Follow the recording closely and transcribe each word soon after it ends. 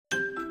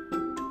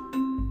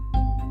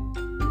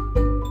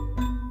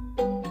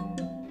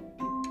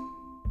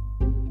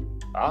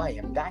I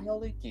am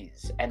Daniel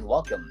Lucas, and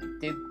welcome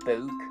to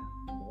Book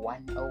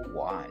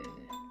 101.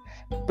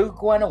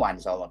 Book 101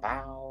 is all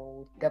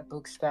about the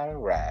books that I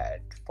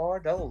read for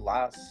the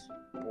last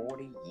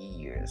 40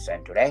 years,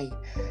 and today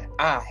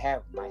I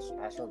have my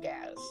special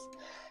guest.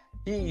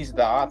 He is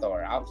the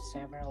author of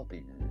several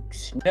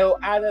books, no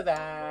other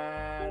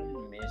than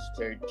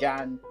Mr.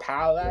 John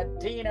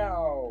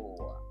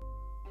Palladino.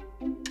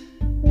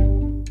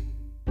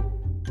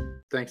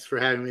 Thanks for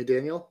having me,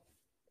 Daniel.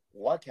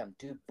 Welcome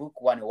to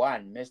Book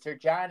 101, Mr.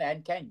 John,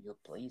 and can you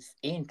please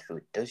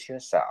introduce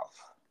yourself?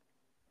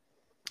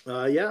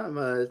 I'm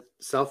a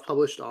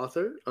self-published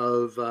author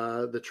of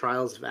The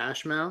Trials of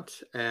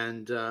Ashmount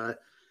and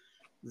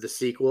the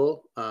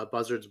sequel,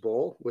 Buzzard's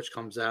Bowl, which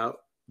comes out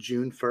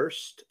June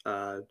 1st.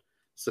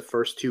 It's the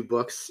first two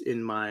books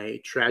in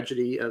my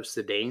Tragedy of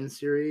Cedain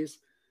series,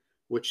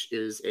 which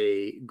is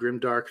a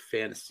grimdark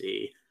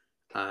fantasy,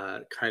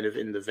 kind of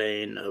in the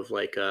vein of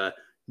like a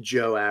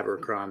Joe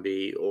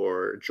Abercrombie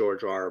or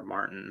George R. R.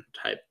 Martin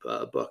type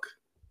book.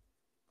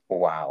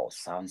 Wow,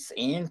 sounds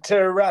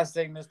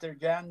interesting, Mr.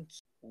 John.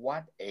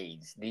 What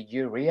age did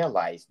you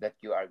realize that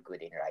you are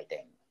good in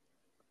writing?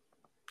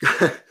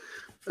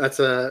 That's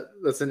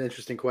an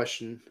interesting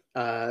question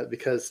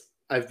because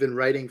I've been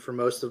writing for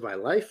most of my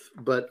life,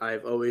 but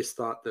I've always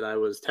thought that I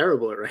was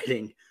terrible at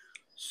writing.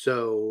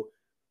 So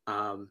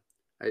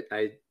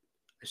I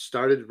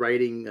started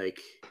writing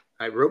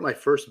I wrote my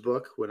first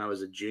book when I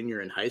was a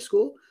junior in high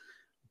school,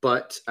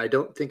 but I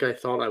don't think I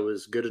thought I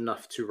was good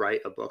enough to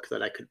write a book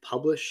that I could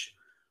publish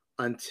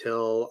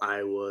until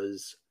I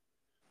was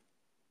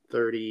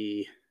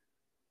 32,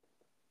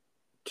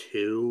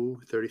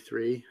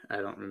 33. I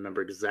don't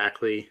remember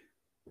exactly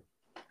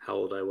how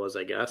old I was,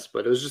 I guess,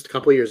 but it was just a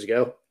couple years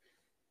ago.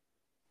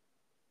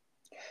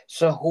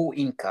 So, who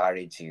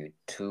encouraged you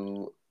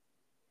to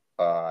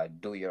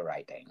do your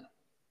writing?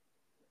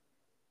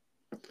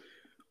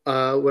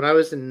 When I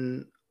was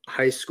in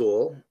high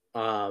school,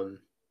 I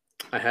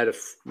had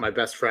my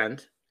best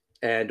friend,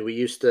 and we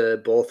used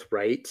to both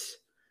write,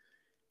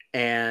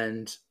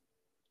 and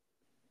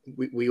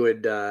we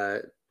would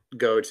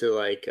go to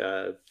like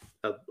a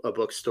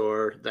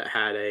bookstore that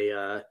had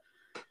a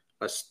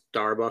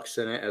Starbucks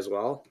in it as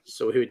well.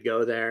 So we would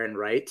go there and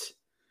write,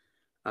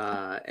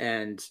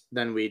 and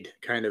then we'd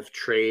kind of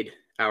trade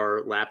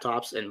our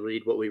laptops and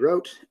read what we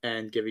wrote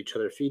and give each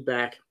other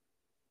feedback.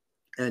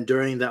 And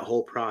during that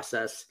whole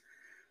process,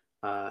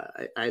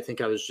 I think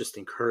I was just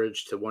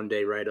encouraged to one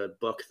day write a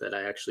book that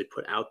I actually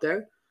put out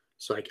there.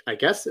 So I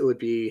guess it would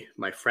be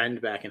my friend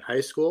back in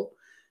high school.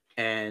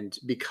 And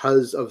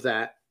because of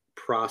that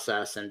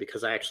process, and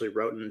because I actually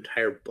wrote an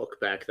entire book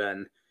back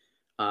then,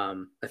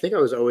 I think I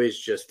was always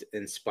just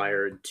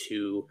inspired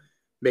to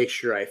make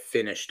sure I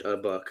finished a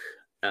book.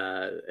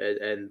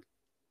 And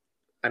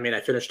I mean,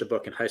 I finished a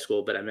book in high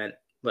school, but I meant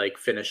like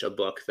finish a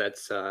book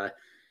that's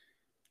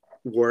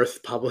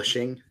worth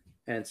publishing.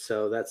 And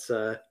so that's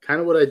kind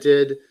of what I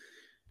did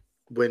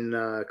when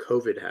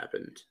COVID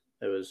happened.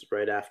 It was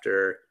right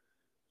after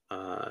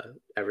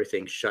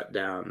everything shut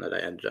down that I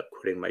ended up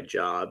quitting my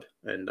job.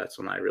 And that's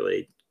when I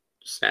really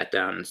sat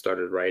down and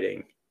started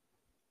writing.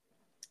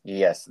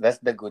 Yes, that's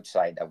the good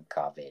side of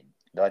COVID,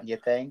 don't you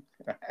think?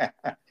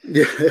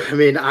 Yeah, I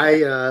mean,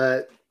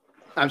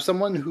 I'm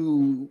someone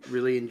who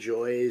really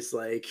enjoys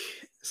like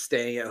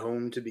staying at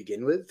home to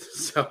begin with.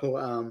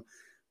 So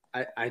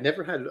I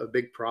never had a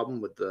big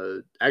problem with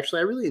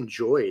actually, I really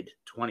enjoyed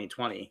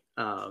 2020,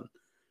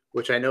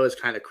 which I know is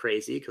kind of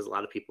crazy because a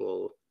lot of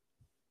people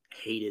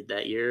hated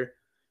that year.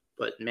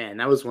 But man,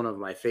 that was one of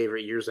my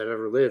favorite years I've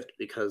ever lived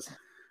because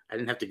I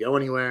didn't have to go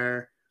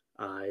anywhere.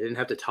 I didn't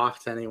have to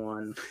talk to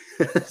anyone.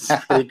 It's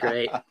pretty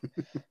great.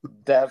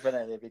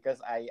 Definitely,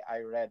 because I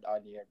read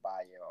on your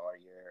bio or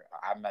your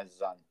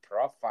Amazon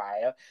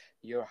profile,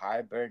 you're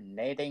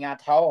hibernating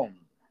at home.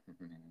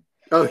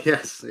 Oh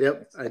yes,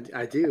 yep,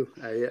 I do.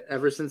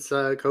 Ever since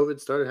COVID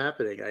started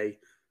happening,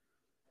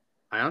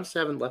 I honestly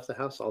haven't left the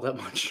house all that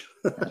much.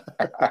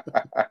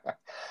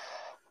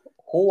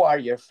 Who are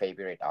your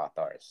favorite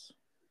authors?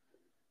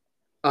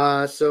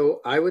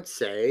 So I would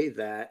say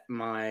that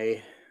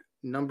my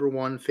number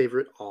one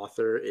favorite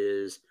author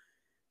is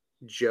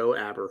Joe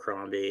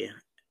Abercrombie.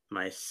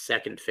 My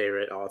second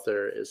favorite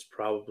author is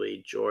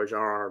probably George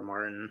R. R.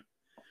 Martin.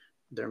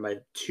 They're my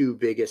two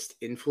biggest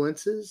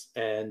influences.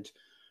 And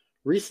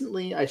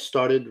recently I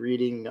started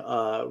reading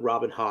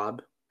Robin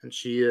Hobb, and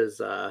she is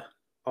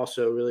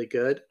also really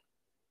good.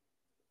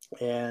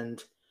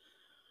 And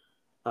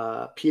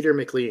Peter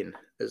McLean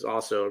is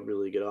also a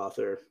really good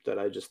author that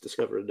I just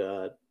discovered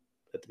at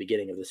the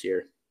beginning of this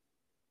year.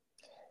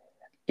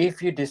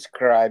 If you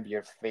describe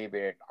your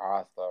favorite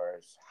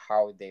authors,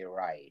 how they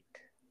write,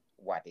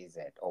 what is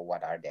it or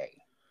what are they?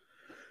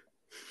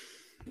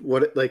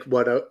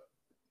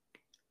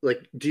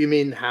 Like do you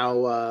mean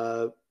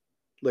how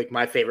like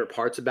my favorite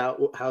parts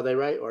about how they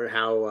write, or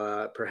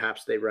how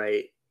perhaps they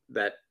write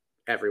that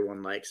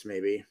everyone likes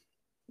maybe?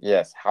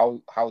 Yes,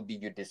 how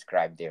did you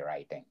describe their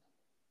writing?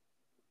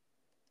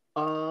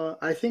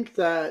 I think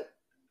that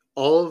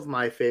all of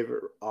my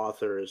favorite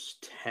authors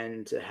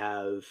tend to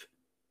have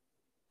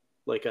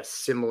like a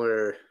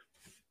similar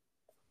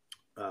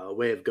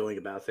way of going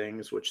about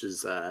things, which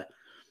is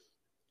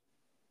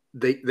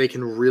they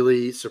can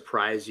really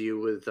surprise you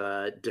with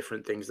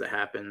different things that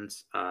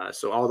happens.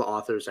 So all the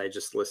authors I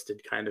just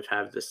listed kind of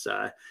have this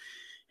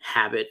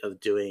habit of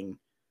doing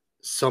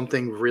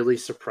something really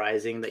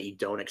surprising that you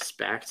don't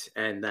expect,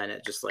 and then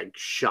it just like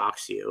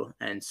shocks you.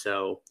 And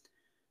so,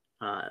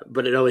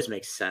 but it always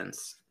makes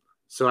sense.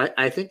 So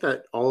I think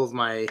that all of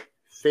my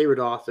favorite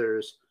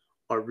authors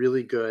are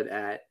really good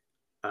at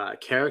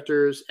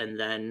characters, and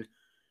then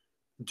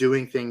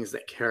doing things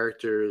that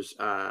characters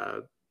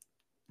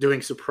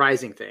doing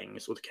surprising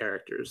things with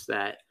characters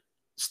that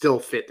still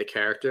fit the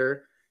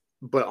character,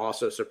 but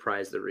also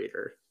surprise the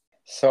reader.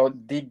 So,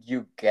 did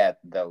you get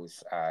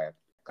those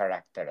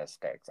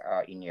characteristics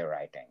in your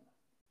writing?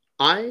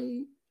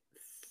 I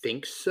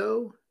think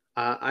so.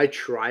 I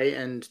try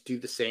and do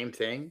the same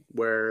thing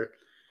where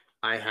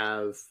I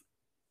have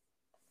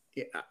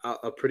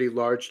a pretty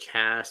large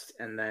cast,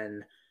 and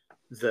then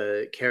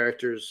the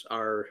characters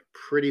are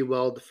pretty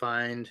well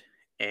defined,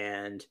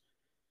 and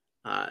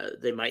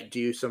they might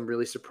do some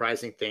really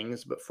surprising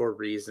things, but for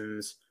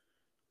reasons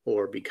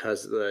or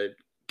because the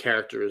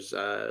character's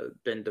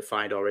been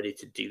defined already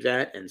to do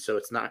that. And so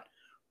it's not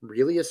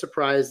really a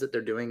surprise that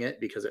they're doing it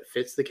because it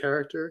fits the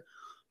character.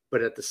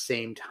 But at the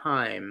same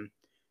time,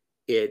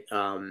 it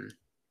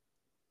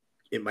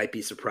it might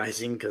be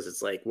surprising because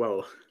it's like,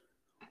 whoa,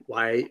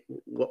 why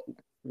what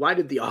why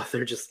did the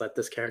author just let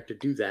this character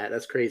do that?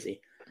 That's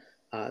crazy.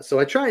 So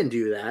I try and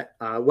do that.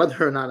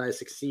 Whether or not I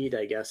succeed,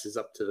 I guess, is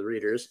up to the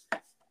readers.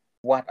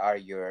 What are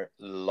your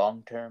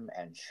long term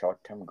and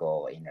short term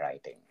goal in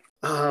writing?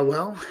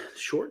 Well,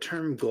 short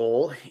term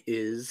goal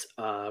is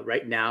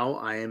right now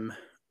I'm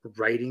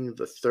writing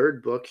the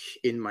third book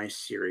in my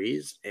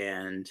series,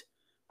 and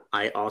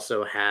I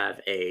also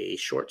have a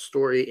short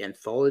story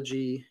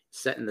anthology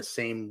set in the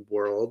same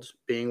world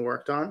being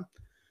worked on.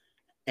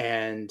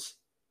 And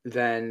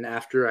then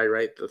after I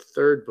write the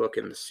third book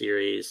in the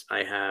series,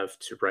 I have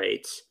to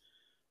write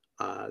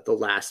the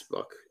last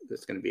book.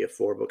 That's going to be a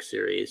 4-book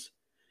series,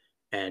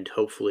 and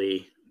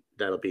hopefully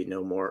that'll be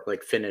no more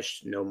like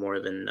finished no more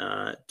than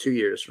 2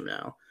 years from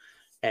now.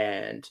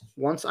 And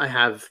once I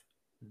have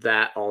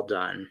that all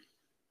done,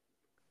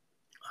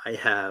 I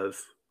have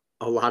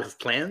a lot of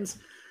plans.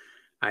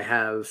 I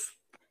have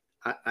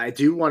I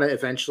do want to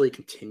eventually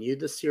continue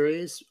the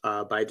series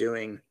by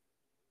doing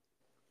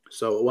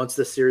so. Once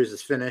the series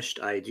is finished,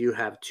 I do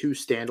have 2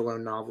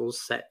 standalone novels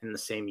set in the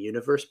same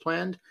universe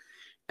planned,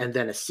 and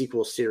then a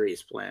sequel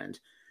series planned.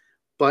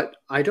 But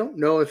I don't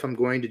know if I'm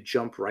going to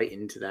jump right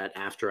into that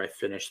after I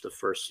finish the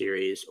first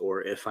series,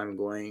 or if I'm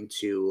going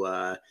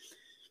to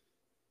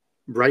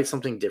write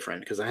something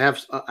different, because I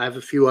have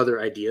a few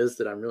other ideas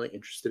that I'm really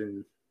interested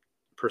in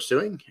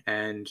pursuing,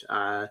 and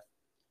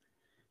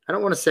I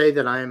don't want to say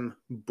that I'm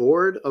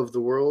bored of the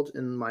world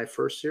in my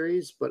first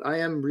series, but I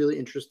am really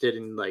interested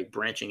in like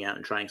branching out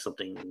and trying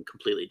something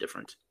completely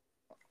different.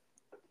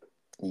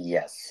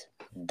 Yes,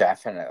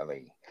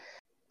 definitely.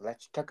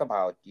 Let's talk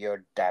about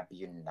your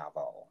debut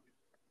novel,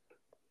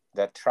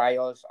 The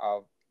Trials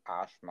of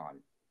Ashmount.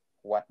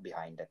 What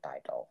behind the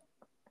title?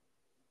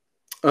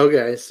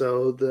 Okay,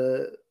 so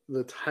the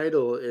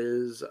title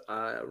is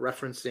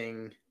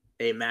referencing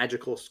a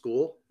magical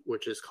school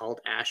which is called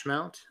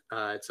Ashmount.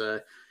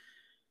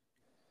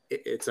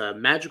 It's a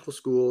magical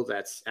school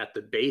that's at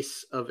the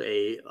base of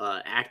a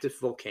active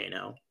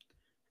volcano,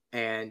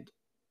 and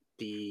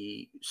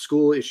the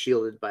school is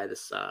shielded by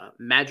this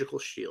magical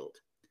shield,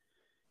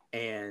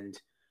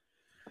 and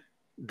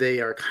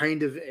they are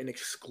kind of an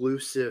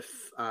exclusive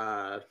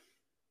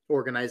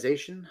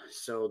organization.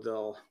 So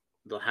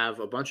they'll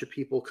have a bunch of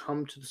people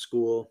come to the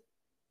school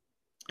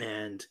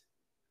and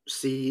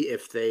see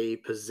if they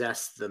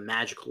possess the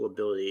magical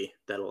ability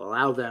that will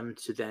allow them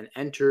to then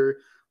enter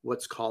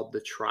what's called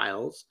the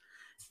trials.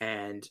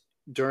 And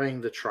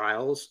during the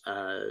trials,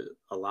 a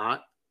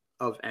lot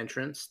of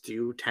entrants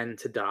do tend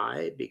to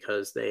die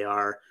because they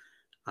are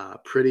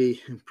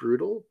pretty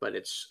brutal, but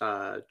it's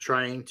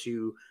trying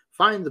to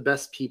find the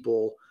best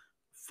people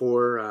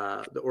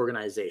for the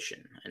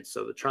organization. And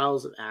so the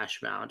Trials of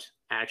Ashmount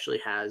actually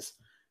has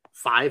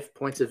 5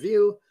 points of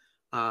view,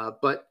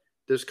 but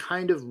there's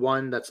kind of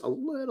one that's a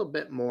little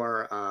bit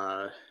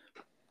more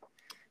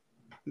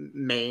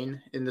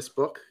main in this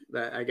book.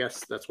 That I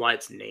guess that's why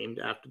it's named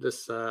after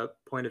this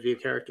point of view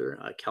character,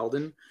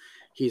 Keldon.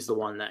 He's the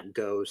one that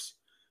goes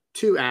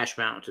to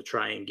Ashmount to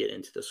try and get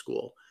into the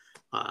school,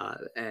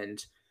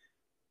 and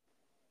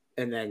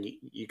then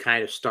you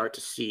kind of start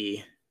to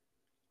see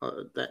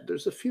that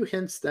there's a few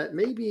hints that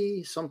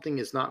maybe something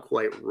is not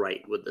quite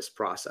right with this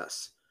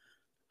process.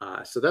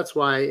 So that's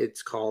why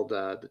it's called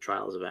The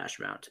Trials of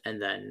Ashmount. And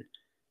then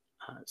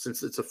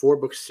since it's a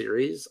 4-book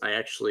series, I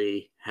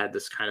actually had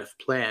this kind of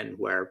plan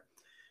where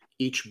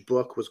each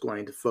book was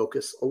going to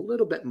focus a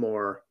little bit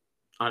more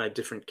on a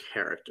different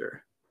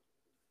character.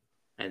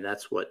 And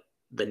that's what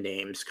the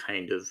names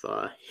kind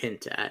of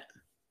hint at.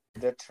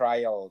 The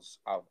Trials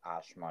of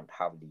Ashmount.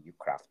 How do you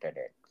crafted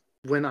it?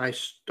 When I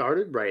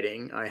started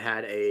writing, I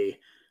had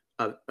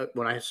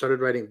when I started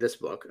writing this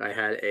book, I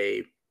had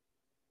a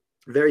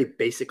very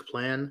basic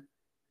plan,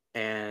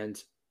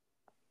 and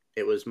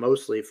it was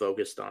mostly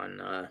focused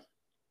on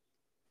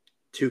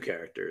two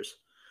characters.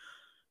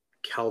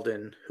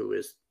 Keldon, who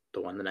is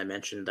the one that I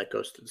mentioned that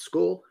goes to the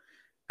school,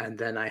 and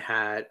then I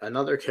had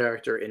another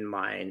character in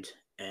mind,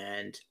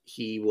 and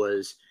he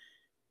was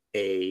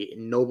a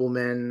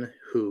nobleman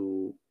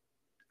who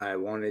I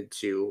wanted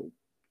to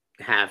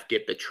have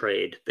get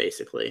betrayed,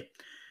 basically.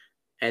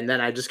 And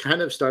then I just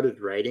kind of started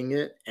writing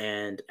it,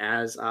 and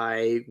as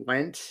I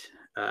went,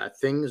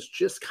 things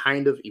just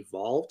kind of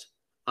evolved.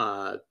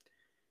 Uh,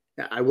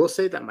 I will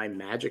say that my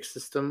magic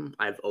system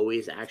I've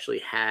always actually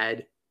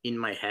had in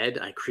my head.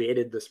 I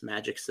created this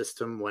magic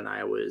system when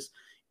I was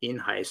in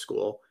high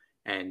school,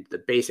 and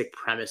the basic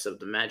premise of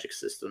the magic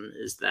system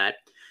is that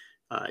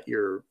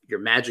your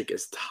magic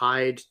is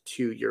tied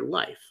to your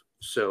life.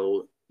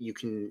 So you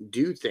can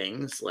do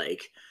things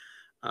like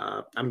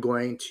I'm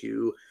going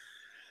to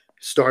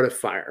start a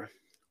fire,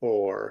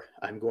 or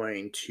I'm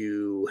going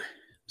to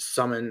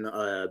summon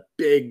a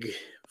big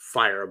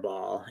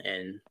fireball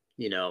and,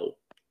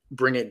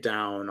 bring it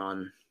down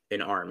on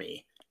an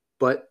army.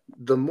 But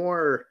the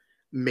more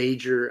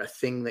major a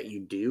thing that you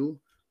do,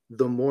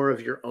 the more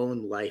of your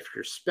own life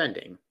you're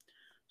spending.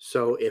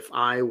 So if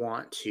I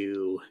want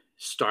to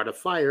start a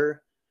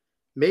fire,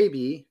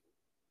 maybe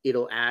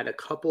it'll add a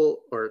couple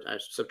or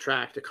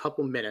subtract a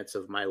couple minutes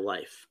of my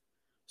life.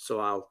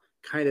 So I'll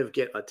kind of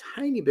get a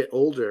tiny bit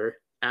older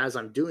as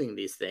I'm doing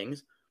these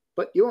things,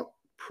 but you won't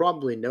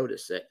probably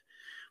notice it.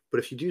 But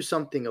if you do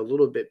something a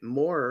little bit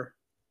more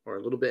or a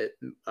little bit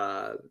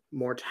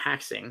more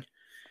taxing,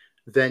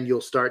 then you'll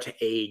start to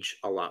age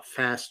a lot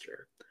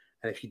faster.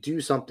 And if you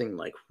do something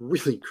like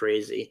really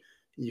crazy,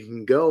 you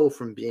can go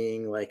from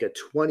being like a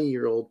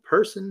 20-year-old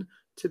person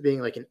to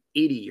being like an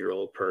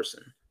 80-year-old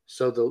person.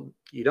 So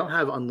you don't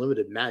have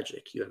unlimited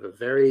magic. You have a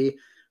very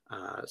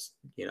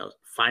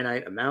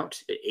finite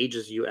amount. It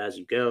ages you as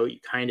you go. You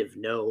kind of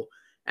know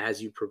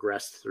as you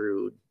progress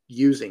through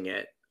using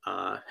it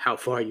how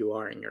far you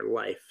are in your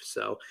life.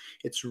 So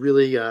it's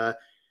really,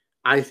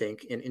 I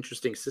think, an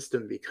interesting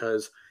system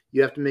because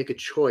you have to make a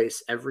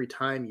choice every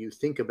time you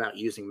think about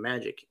using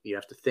magic. You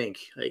have to think,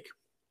 like,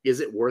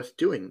 is it worth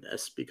doing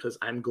this? Because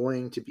I'm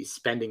going to be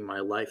spending my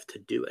life to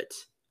do it.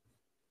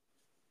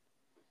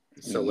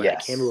 So when I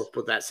came Yes. up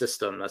with that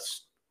system,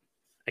 that's,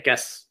 I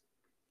guess,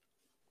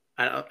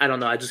 I don't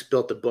know. I just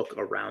built the book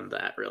around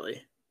that,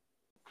 really.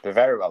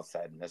 Very well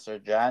said,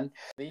 Mr. John.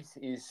 This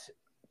is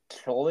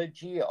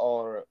trilogy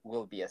or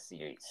will be a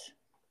series?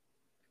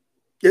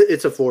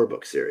 It's a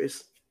 4-book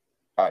series.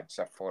 Oh, it's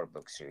a 4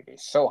 book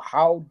series. So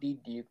how did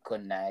you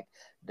connect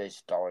the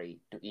story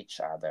to each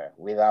other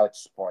without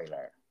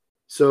spoiler?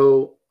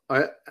 So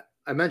I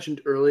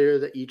mentioned earlier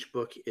that each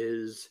book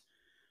is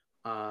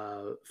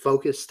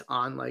focused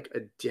on like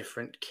a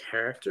different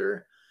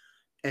character,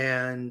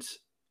 and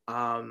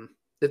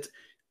it's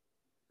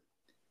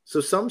so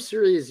some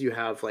series you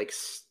have like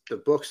the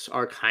books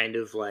are kind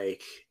of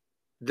like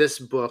this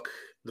book.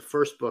 The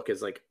first book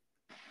is like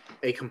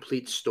a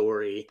complete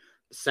story.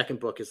 The second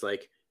book is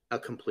like a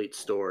complete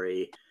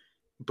story,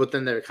 but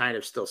then they're kind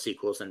of still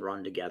sequels and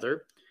run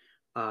together.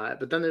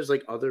 But then there's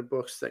like other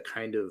books that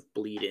kind of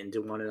bleed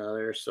into one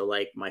another. So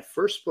like my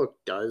first book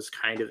does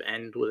kind of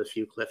end with a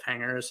few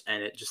cliffhangers,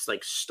 and it just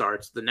like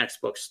starts. The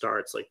next book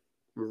starts like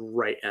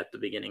right at the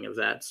beginning of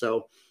that.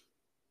 So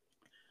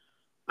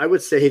I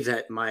would say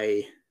that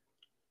my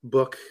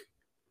book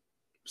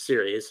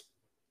series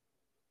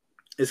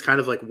is kind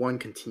of like one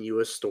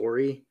continuous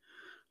story,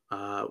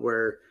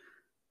 where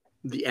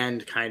the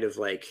end kind of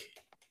like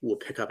will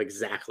pick up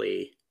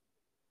exactly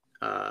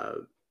uh,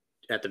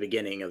 at the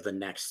beginning of the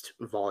next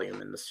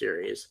volume in the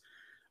series,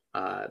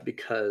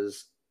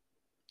 because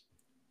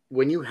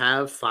when you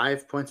have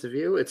 5 points of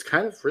view, it's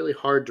kind of really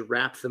hard to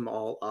wrap them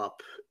all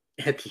up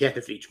at the end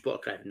of each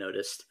book. I've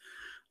noticed.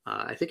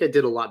 I think I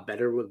did a lot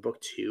better with book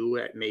 2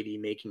 at maybe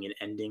making an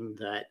ending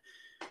that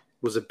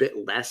was a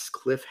bit less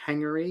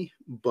cliffhangery,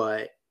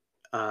 but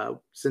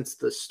since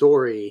the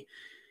story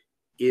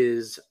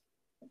is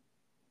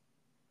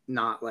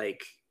not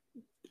like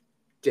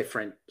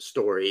different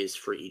stories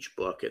for each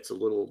book, it's a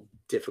little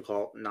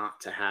difficult not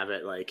to have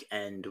it like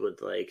end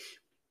with like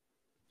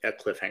a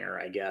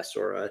cliffhanger, I guess,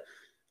 or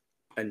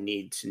a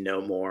need to know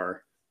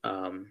more.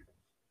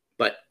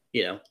 But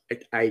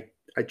I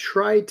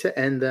tried to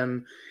end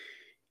them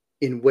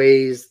in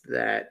ways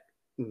that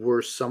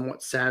were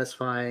somewhat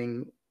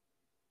satisfying,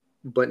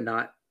 but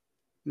not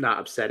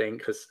upsetting,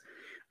 because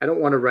I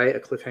don't want to write a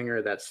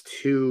cliffhanger that's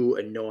too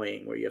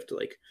annoying where you have to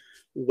like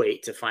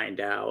wait to find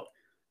out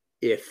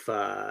if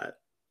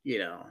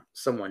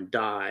someone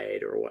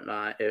died or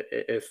whatnot.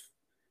 If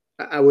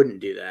I wouldn't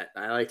do that.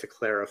 I like to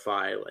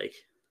clarify, like,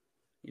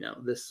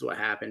 this is what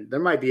happened. There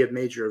might be a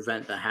major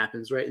event that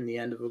happens right in the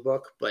end of a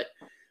book, but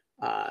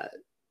uh,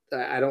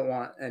 I don't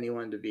want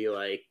anyone to be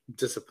like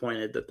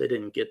disappointed that they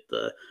didn't get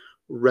the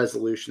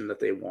resolution that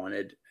they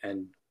wanted.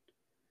 And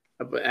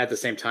But at the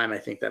same time, I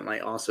think that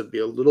might also be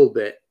a little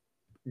bit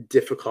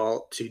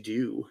difficult to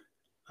do.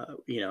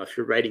 If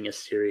you're writing a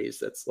series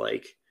that's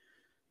like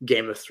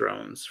Game of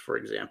Thrones, for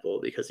example,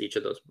 because each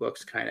of those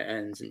books kind of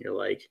ends and you're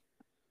like,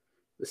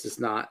 this is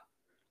not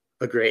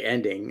a great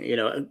ending.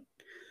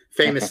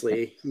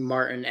 Famously,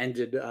 Martin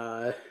ended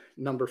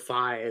number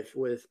 5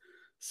 with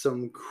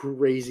some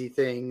crazy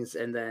things.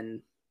 And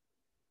then,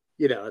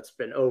 it's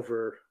been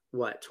over,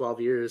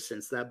 12 years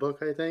since that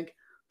book, I think.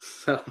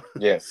 So,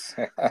 Yes,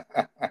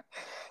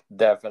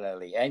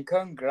 definitely. And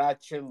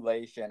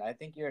congratulations. I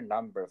think you're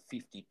number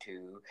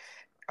 52.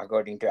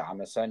 According to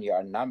Amazon, you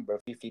are number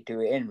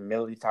 52 in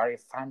military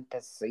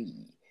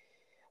fantasy.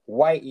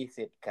 Why is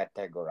it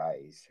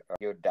categorized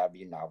your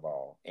debut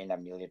novel in a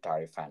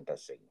military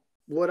fantasy?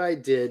 what I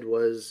did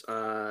was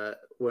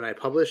when I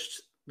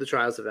published The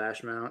Trials of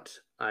Ashmount,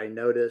 I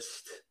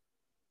noticed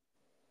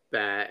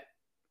that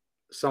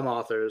some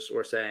authors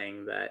were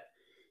saying that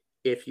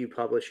if you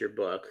publish your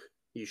book,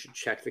 you should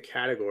check the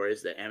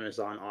categories that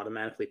Amazon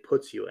automatically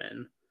puts you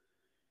in.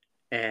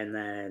 And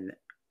then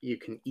you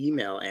can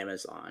email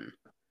Amazon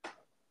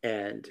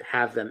and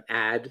have them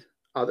add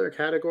other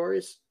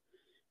categories.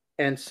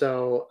 And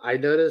so I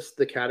noticed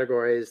the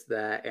categories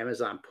that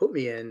Amazon put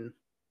me in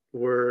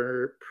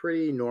were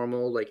pretty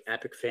normal, like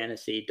epic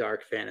fantasy,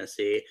 dark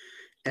fantasy.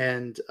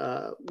 And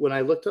when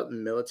I looked up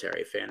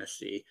military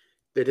fantasy,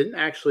 they didn't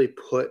actually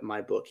put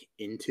my book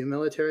into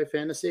military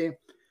fantasy,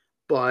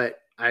 but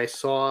I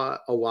saw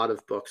a lot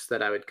of books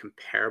that I would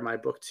compare my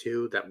book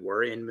to that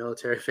were in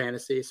military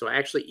fantasy. So I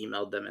actually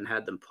emailed them and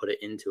had them put it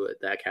into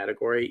that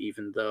category,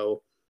 even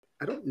though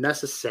I don't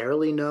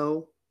necessarily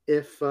know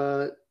if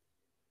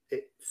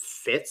it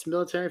fits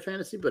military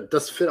fantasy, but it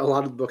does fit a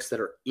lot of books that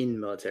are in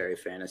military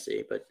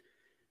fantasy. But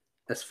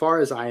as far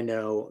as I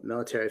know,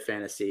 military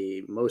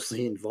fantasy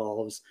mostly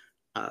involves,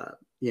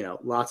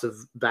 lots of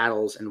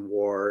battles and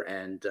war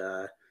and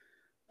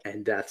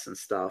deaths and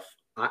stuff.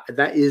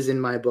 That is in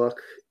my book.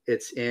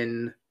 It's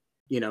in,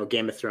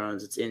 Game of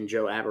Thrones. It's in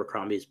Joe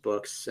Abercrombie's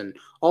books, and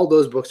all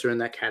those books are in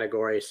that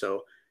category.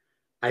 So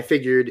I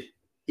figured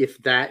if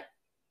that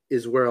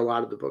is where a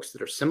lot of the books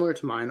that are similar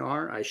to mine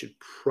are, I should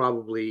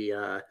probably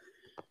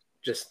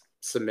just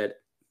submit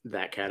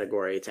that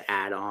category to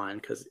add on,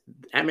 because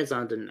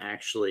Amazon didn't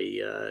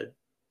actually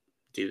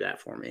do that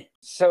for me.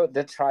 So,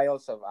 The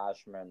Trials of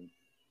Ashman,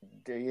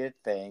 do you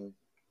think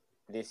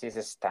this is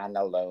a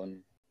standalone,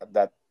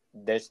 that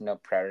there's no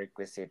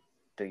prerequisite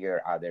to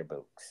your other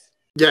books?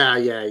 Yeah,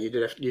 you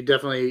did. You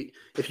definitely,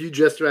 if you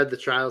just read The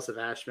Trials of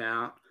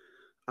Ashmount,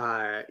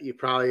 you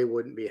probably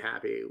wouldn't be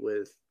happy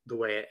with the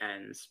way it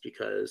ends,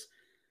 because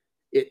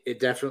it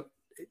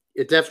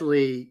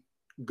definitely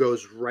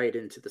goes right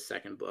into the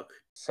second book.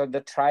 So,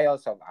 The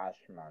Trials of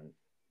Ashman,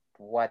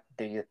 what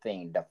do you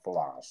think the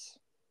flaws?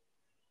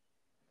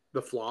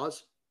 The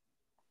flaws?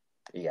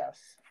 Yes.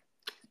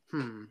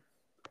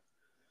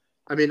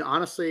 I mean,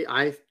 honestly,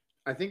 I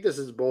think this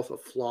is both a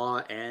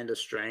flaw and a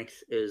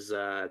strength. Is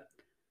I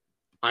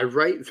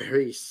write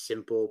very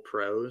simple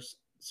prose,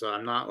 so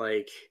I'm not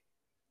like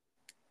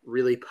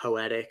really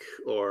poetic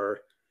or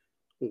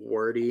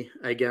wordy,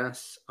 I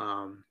guess.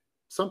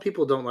 Some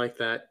people don't like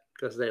that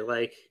because they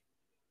like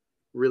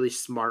really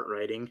smart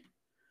writing.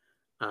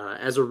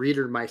 As a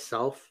reader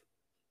myself,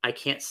 I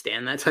can't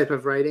stand that type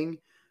of writing.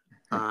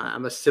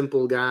 I'm a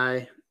simple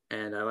guy,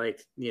 and I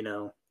like,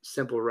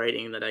 simple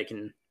writing that I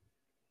can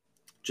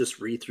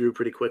just read through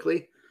pretty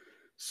quickly.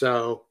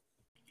 So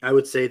I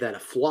would say that a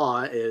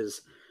flaw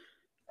is,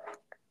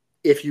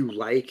 if you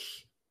like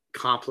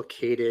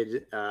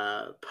complicated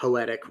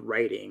poetic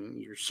writing,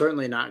 you're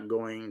certainly not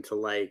going to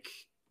like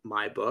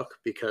my book,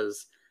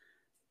 because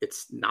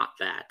it's not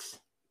that.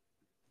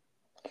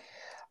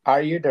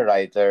 Are you the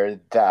writer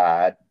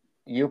that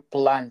you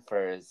plan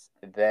first,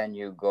 then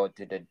you go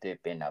to the deep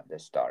end of the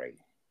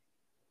story?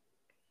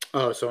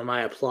 Oh, so am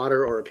I a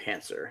plotter or a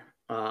pantser?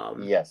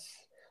 Yes.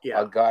 A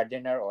Yeah.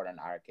 gardener or an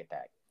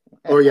architect?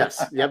 Or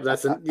yes. Yep.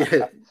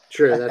 Yeah,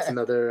 true. That's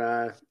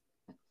another.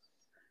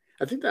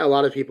 I think that a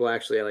lot of people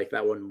actually like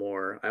that one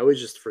more. I always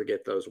just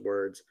forget those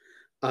words.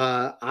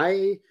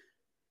 I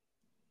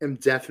am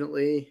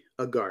definitely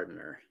a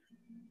gardener.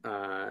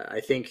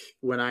 I think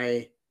when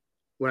I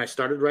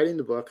started writing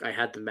the book, I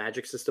had the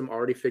magic system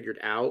already figured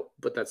out,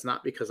 but that's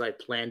not because I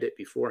planned it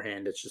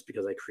beforehand. It's just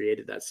because I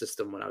created that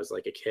system when I was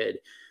like a kid.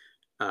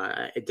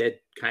 I did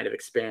kind of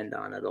expand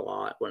on it a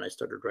lot when I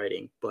started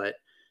writing, but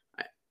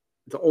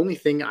the only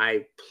thing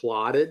I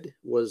plotted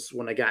was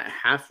when I got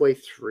halfway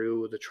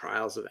through The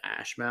Trials of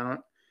Ashmount.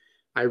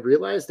 I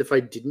realized if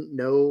I didn't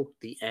know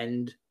the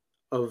end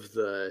of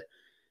the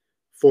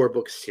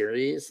 4-book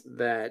series,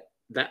 that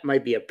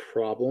might be a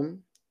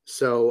problem.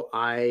 So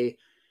I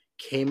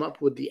came up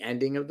with the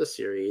ending of the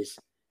series,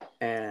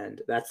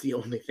 and that's the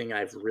only thing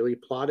I've really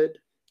plotted.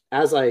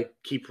 As I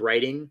keep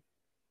writing,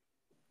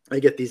 I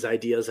get these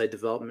ideas I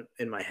develop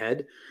in my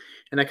head,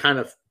 and I kind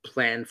of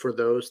plan for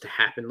those to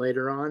happen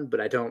later on, but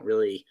I don't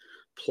really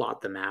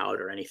plot them out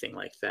or anything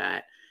like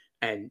that.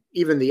 And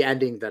even the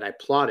ending that I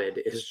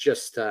plotted is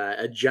just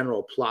a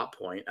general plot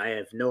point. I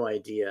have no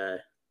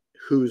idea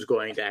who's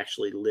going to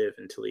actually live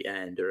until the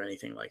end or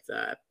anything like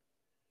that.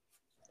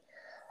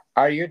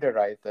 Are you the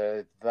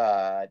writer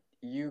that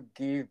you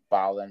give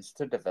balance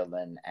to the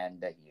villain and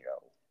the hero?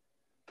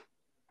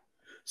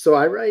 So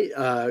I write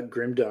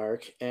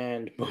grimdark,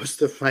 and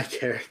most of my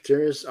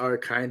characters are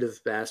kind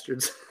of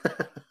bastards.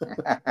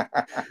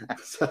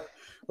 So,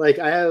 like,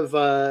 I have,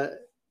 I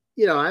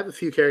have a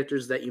few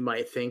characters that you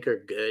might think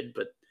are good,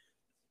 but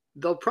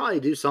they'll probably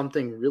do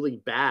something really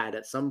bad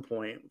at some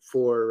point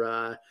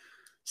for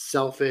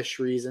selfish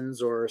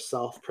reasons or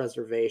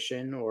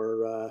self-preservation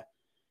or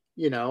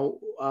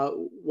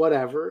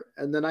whatever.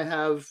 And then I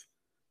have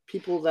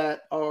people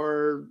that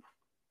are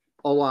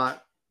a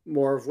lot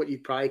more of what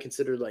you'd probably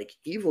consider like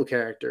evil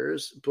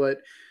characters, but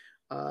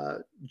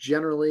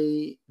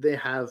generally they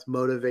have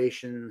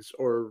motivations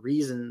or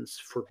reasons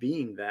for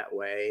being that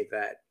way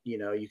that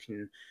you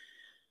can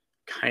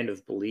kind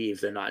of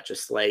believe. They're not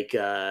just like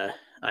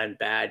I'm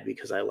bad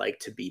because I like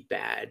to be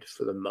bad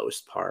for the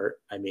most part.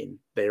 I mean,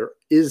 there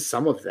is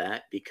some of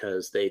that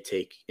because they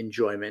take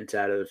enjoyment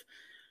out of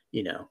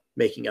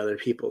making other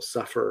people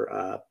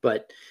suffer,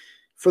 but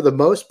for the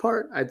most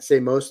part, I'd say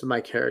most of my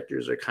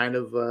characters are kind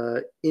of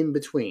in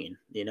between.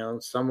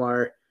 Some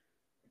are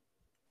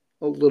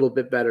a little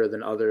bit better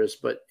than others,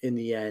 but in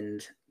the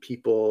end,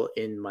 people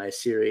in my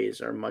series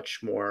are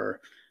much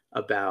more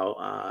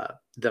about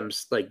them,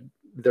 like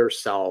their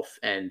self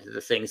and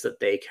the things that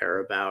they care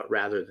about,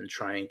 rather than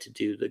trying to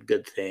do the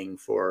good thing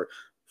for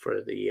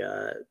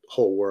the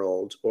whole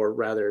world, or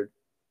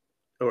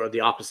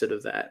the opposite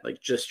of that, like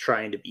just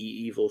trying to be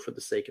evil for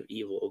the sake of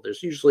evil.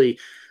 There's usually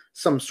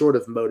some sort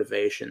of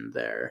motivation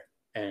there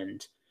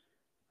and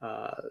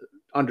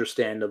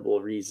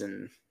understandable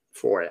reason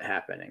for it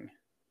happening.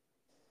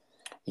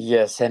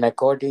 Yes, and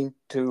according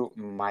to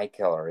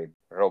Michael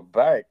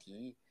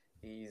Roberti,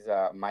 he's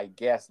my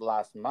guest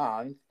last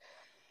month,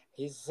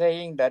 he's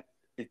saying that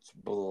it's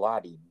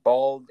bloody,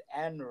 bold,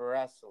 and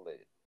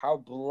resolute. How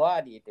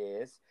bloody it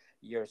is,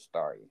 your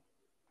story.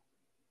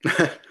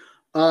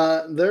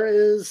 There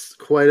is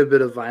quite a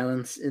bit of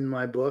violence in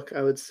my book,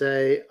 I would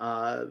say.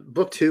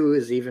 Book 2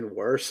 is even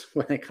worse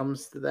when it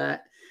comes to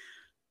that.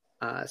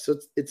 So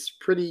it's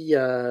pretty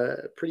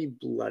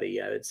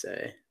bloody, I would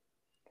say.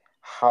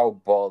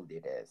 How bold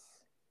it is.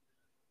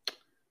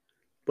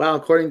 Well,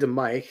 according to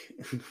Mike,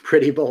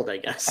 pretty bold, I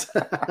guess.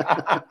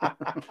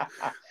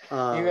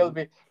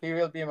 He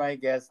will be my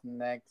guest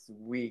next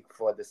week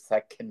for the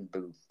second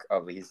book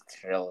of his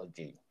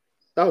trilogy.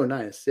 Oh,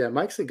 nice. Yeah,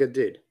 Mike's a good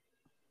dude.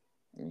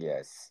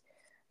 Yes,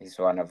 he's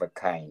one of a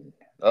kind,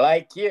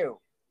 like you.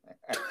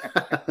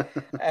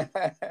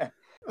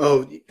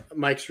 Oh,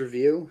 Mike's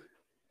review.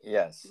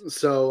 Yes.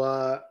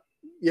 So,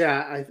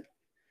 yeah,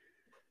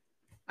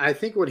 I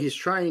think what he's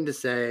trying to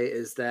say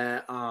is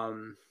that,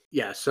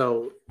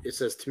 so it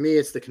says, to me,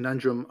 it's the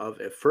conundrum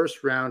of a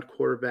first round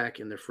quarterback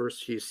in their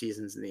first few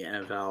seasons in the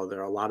NFL.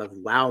 There are a lot of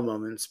wow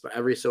moments, but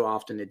every so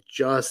often it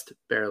just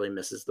barely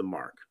misses the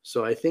mark.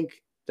 So I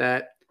think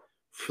that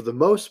for the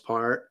most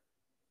part,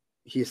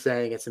 he's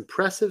saying it's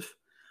impressive,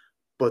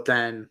 but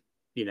then,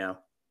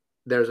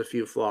 there's a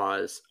few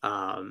flaws,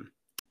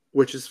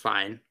 which is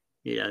fine.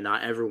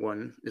 Not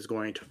everyone is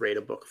going to rate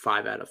a book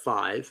 5 out of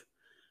 5.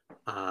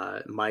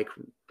 Mike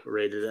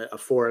rated it a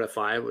 4 out of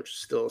 5, which is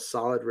still a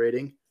solid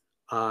rating.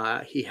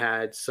 He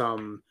had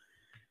some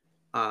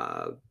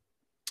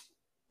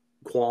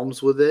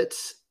qualms with it,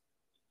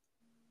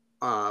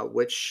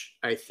 which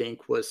I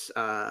think was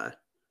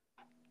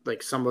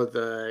like some of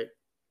the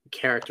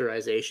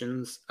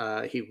characterizations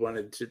he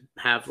wanted to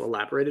have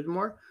elaborated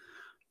more.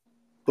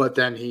 But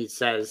then he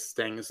says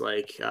things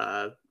like,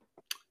 the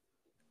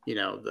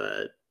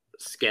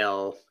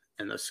scale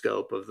and the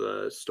scope of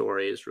the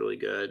story is really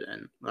good.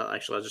 And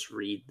actually, I'll just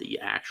read the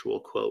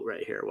actual quote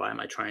right here. Why am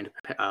I trying to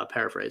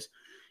paraphrase?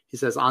 He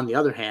says, on the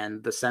other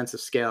hand, the sense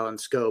of scale and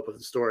scope of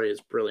the story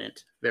is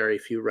brilliant. Very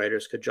few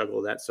writers could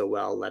juggle that so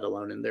well, let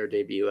alone in their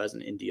debut as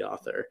an indie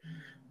author.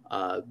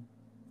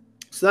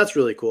 So that's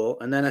really cool.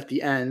 And then at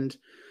the end,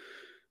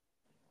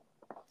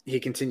 he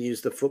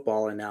continues the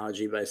football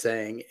analogy by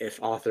saying,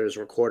 if authors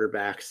were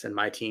quarterbacks and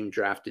my team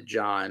drafted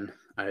John,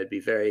 I would be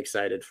very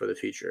excited for the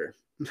future.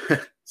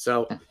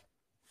 So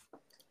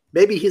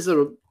maybe he's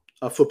a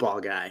football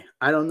guy.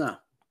 I don't know.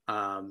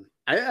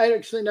 I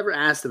actually never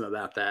asked him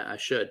about that. I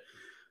should.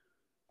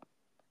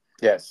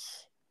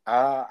 Yes.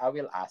 I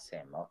will ask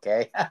him.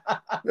 Okay.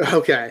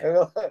 Okay. I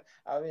will.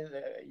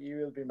 You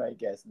will be my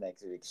guest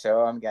next week.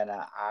 So I'm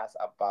gonna ask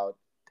about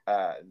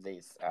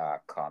this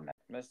comment,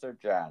 Mr.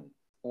 John.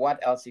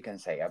 What else you can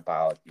say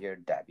about your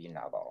debut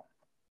novel?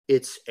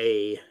 It's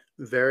a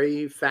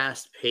very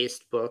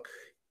fast-paced book,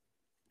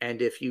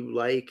 and if you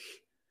like,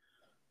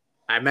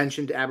 I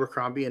mentioned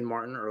Abercrombie and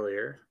Martin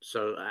earlier,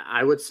 so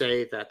I would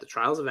say that The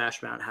Trials of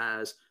Ashmount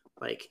has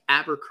like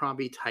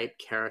Abercrombie type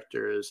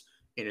characters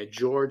in a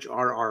George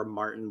R.R.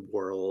 Martin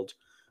world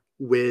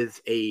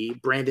with a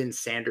Brandon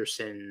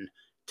Sanderson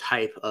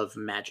type of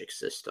magic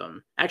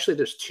system. Actually,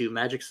 there's 2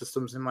 magic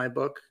systems in my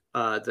book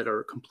that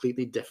are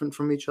completely different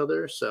from each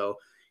other. So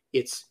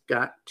it's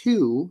got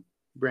 2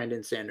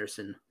 Brandon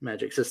Sanderson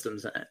magic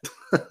systems in it.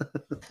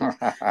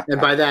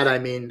 And by that, I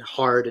mean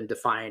hard and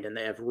defined, and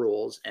they have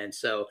rules. And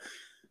so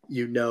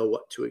you know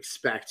what to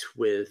expect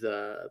with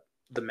the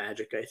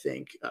magic, I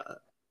think.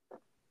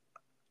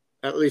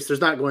 At least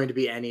there's not going to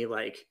be any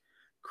like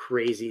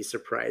crazy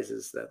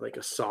surprises that like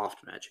a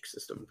soft magic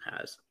system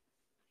has.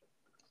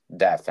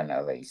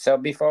 Definitely. So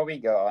before we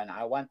go on,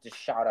 I want to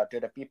shout out to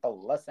the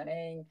people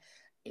listening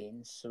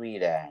in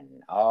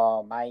Sweden.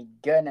 Oh my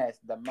goodness,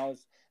 the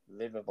most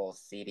livable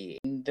city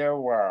in the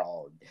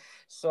world.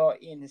 So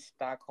in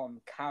Stockholm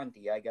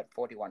County, I got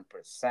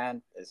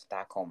 41%,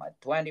 Stockholm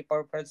at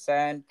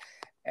 24%,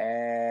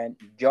 and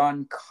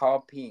John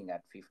Coping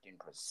at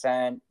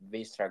 15%,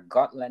 Västra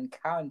Gotland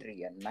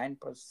County at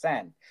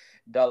 9%,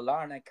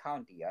 Dalarna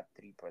County at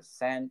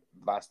 3%,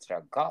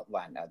 Västra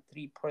Gotland at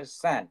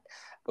 3%,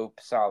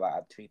 Uppsala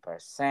at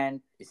 3%,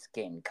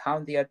 Skane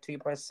County at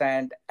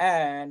 3%,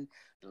 and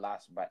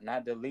last but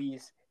not the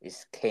least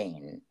is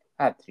Kane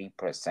at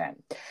 3%.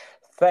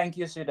 Thank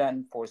you,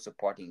 Sudan, for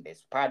supporting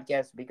this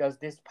podcast because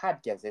this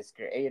podcast is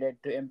created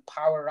to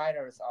empower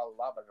writers all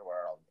over the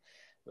world,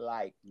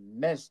 like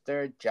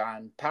Mr.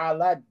 John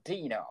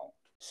Palladino.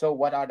 So,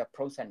 what are the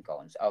pros and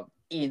cons of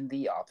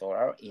indie author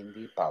or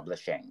indie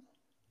publishing?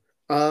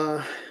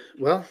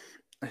 Well,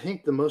 I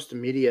think the most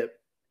immediate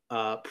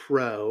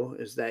pro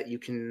is that you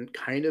can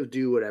kind of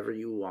do whatever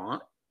you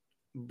want,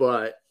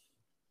 but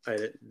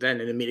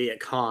then an immediate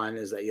con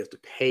is that you have to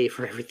pay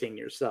for everything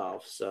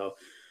yourself. So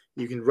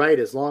you can write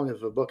as long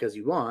of a book as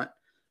you want,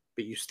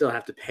 but you still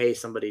have to pay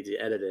somebody to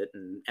edit it,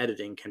 and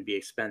editing can be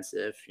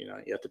expensive. You know,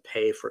 you have to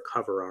pay for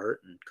cover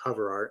art, and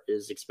cover art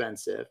is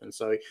expensive. And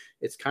so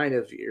it's kind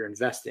of you're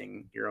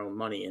investing your own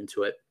money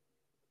into it.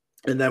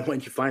 And then when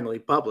you finally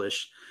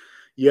publish,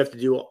 you have to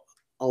do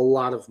a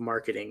lot of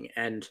marketing.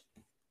 And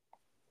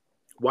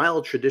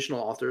while traditional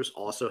authors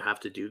also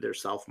have to do their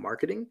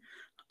self-marketing,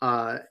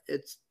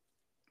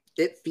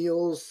 it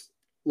feels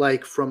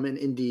like from an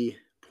indie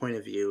point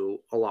of view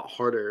a lot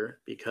harder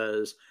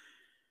because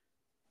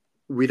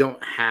we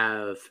don't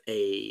have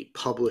a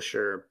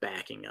publisher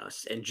backing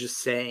us. And just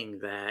saying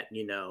that,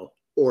 you know,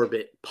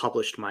 Orbit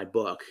published my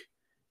book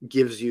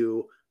gives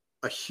you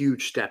a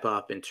huge step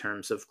up in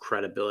terms of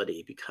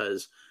credibility,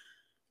 because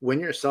when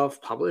you're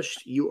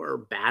self-published, you are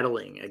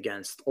battling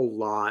against a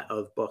lot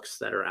of books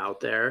that are out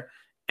there.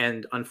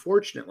 And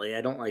unfortunately,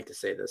 I don't like to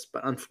say this,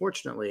 but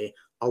unfortunately,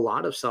 a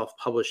lot of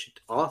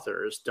self-published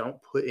authors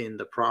don't put in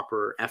the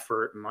proper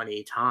effort,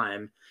 money,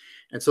 time.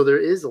 And so there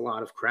is a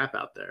lot of crap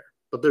out there.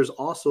 But there's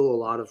also a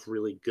lot of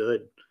really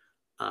good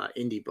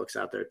indie books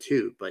out there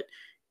too. But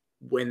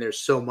when there's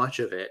so much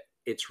of it,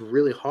 it's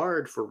really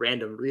hard for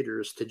random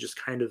readers to just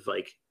kind of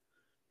like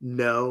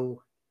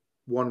know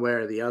one way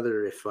or the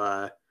other if,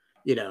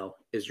 you know,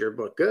 is your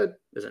book good?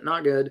 Is it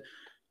not good?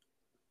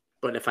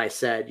 But if I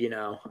said, you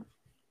know,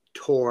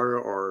 Tor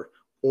or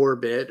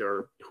Orbit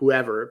or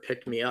whoever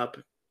picked me up,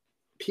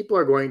 people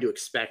are going to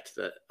expect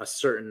a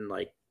certain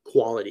like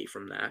quality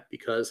from that,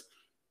 because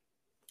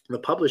the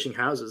publishing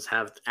houses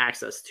have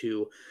access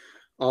to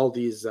all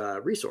these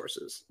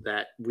resources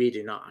that we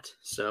do not.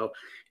 So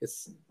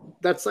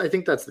I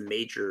think that's the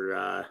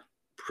major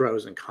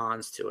pros and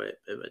cons to it.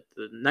 But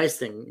the nice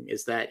thing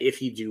is that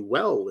if you do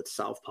well with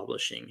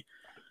self-publishing,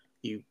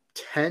 you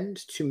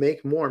tend to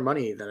make more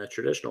money than a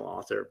traditional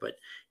author, but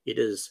it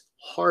is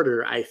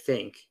harder, I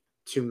think,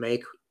 to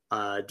make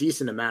a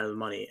decent amount of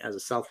money as a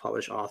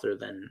self-published author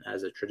than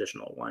as a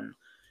traditional one.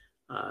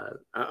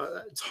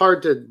 It's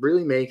hard to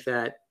really make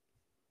that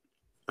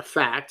a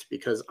fact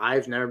because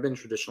I've never been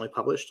traditionally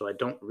published, so I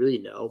don't really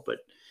know. But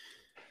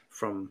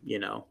from, you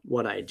know,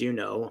 what I do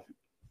know,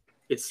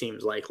 it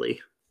seems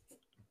likely.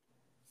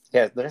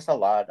 Yes, there's a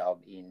lot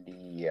of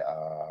indie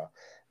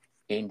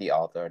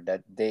author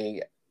that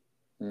they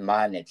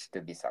manage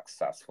to be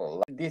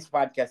successful. This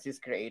podcast is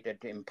created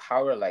to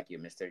empower like you,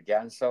 Mr.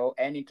 John. So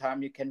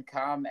anytime you can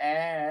come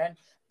and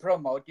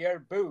promote your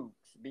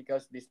books,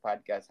 because this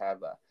podcast have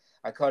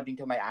according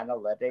to my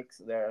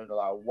analytics, there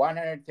are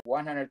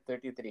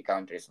 133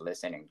 countries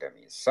listening to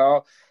me.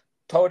 So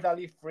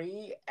totally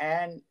free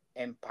and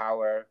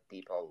empower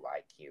people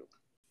like you.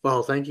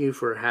 Well, thank you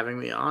for having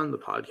me on the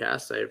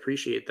podcast. I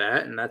appreciate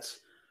that. And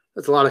that's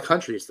a lot of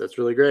countries. That's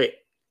really great.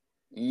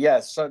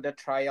 Yes, so the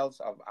trials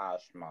of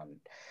Ashmount.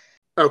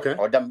 Okay.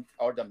 Or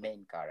the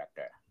main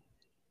character.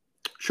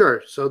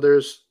 Sure. So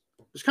there's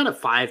kind of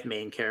 5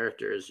 main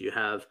characters. You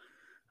have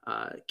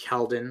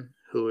Keldon,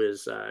 who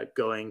is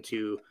going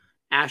to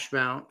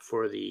Ashmount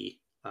for the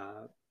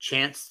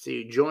chance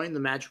to join the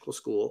magical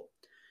school.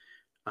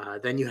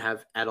 Then you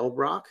have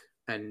Edelbrock,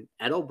 and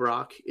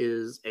Edelbrock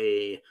is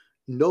a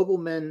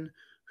nobleman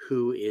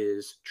who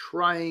is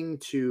trying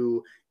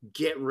to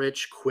get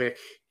rich quick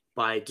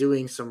by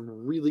doing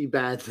some really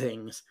bad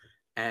things.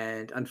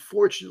 And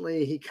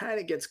unfortunately, he kind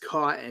of gets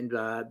caught and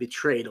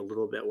betrayed a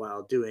little bit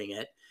while doing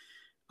it.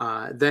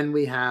 Then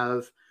we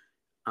have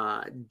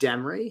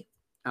Demry.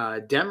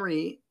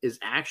 Demry is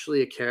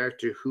actually a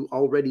character who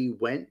already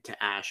went to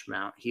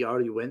Ashmount. He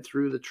already went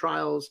through the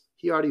trials.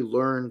 He already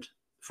learned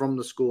from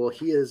the school.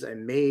 He is a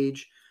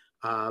mage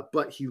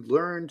but he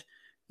learned,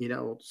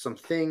 some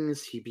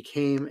things. He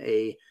became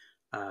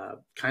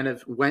kind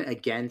of went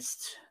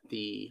against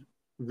the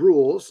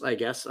rules, I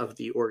guess, of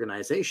the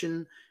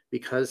organization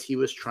because he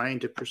was trying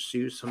to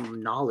pursue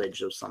some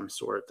knowledge of some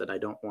sort that I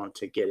don't want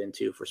to get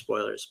into for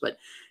spoilers. But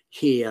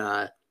he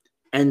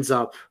ends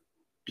up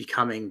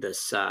becoming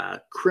this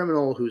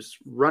criminal who's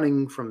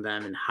running from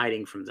them and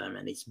hiding from them,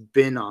 and he's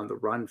been on the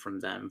run from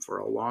them for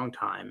a long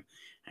time,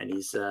 and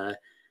he's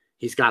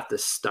got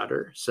this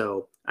stutter.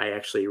 So I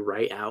actually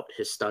write out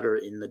his stutter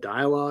in the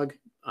dialogue.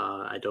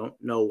 I don't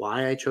know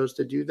why I chose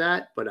to do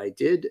that, but I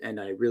did, and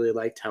I really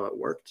liked how it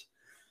worked.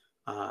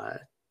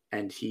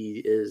 And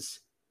he is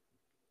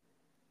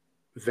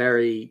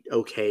very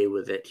okay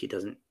with it. He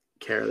doesn't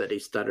care that he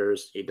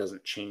stutters. He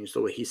doesn't change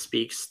the way he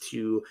speaks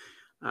to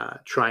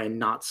try and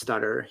not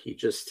stutter. He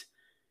just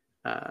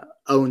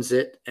owns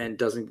it and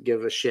doesn't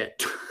give a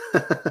shit.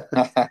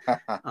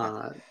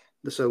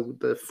 So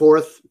the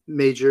fourth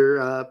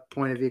major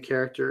point of view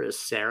character is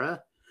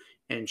Sarah,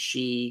 and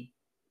she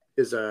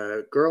is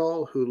a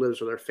girl who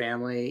lives with her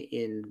family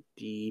in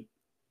the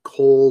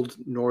cold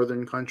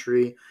northern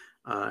country.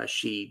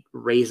 She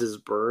raises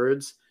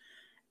birds,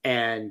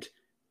 and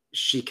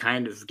she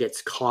kind of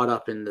gets caught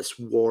up in this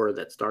war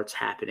that starts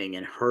happening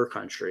in her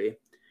country.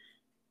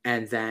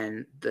 And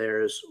then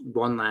there's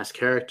one last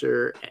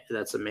character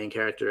that's the main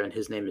character, and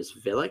his name is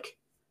Villic,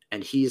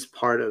 and he's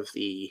part of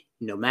the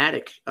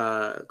nomadic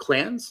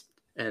clans,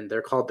 and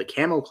they're called the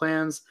Camel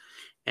clans,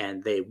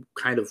 and they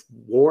kind of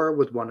war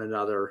with one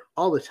another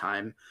all the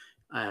time.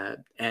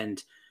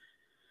 And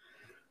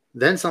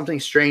then something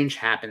strange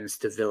happens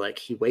to Villic.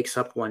 He wakes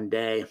up one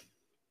day,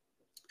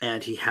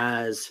 and he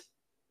has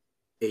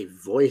a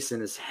voice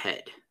in his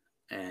head,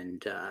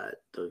 and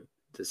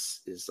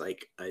this is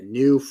like a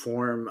new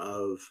form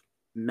of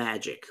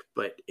magic,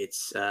 but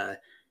it's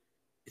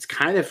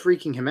kind of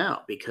freaking him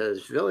out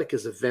because Villic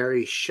is a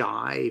very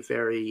shy,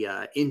 very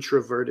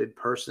introverted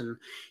person.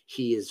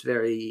 He is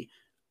very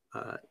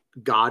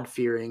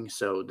God-fearing,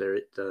 so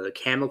the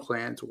Camel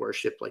clans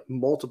worship like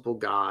multiple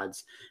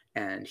gods,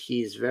 and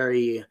he's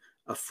very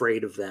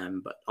afraid of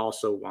them, but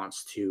also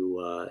wants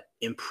to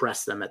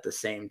impress them at the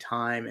same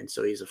time. And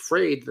so he's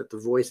afraid that the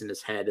voice in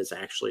his head is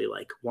actually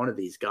like one of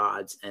these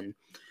gods, and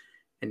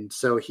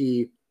so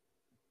he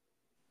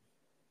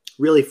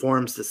really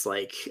forms this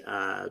like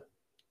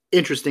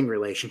interesting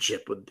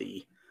relationship with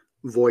the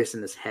voice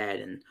in his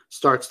head and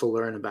starts to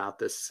learn about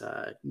this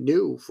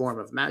new form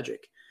of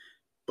magic.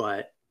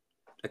 But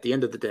at the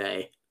end of the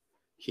day,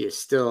 he is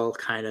still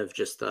kind of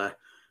just a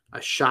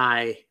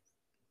shy,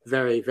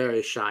 very,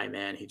 very shy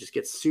man. He just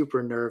gets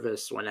super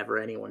nervous whenever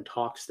anyone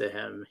talks to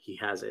him. He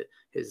has it.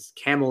 His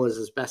camel is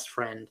his best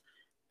friend,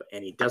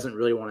 and he doesn't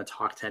really want to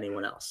talk to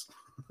anyone else.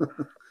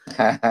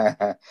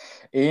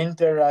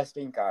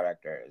 Interesting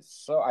characters.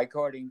 So,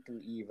 according to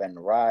Evan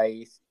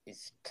Rice,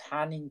 it's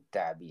stunning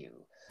debut.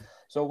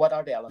 So, what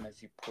are the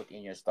elements you put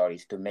in your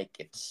stories to make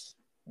it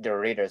the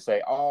reader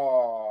say,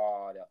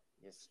 "Oh,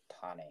 it's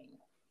stunning"?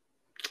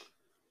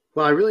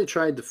 Well, I really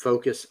tried to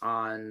focus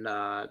on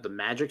the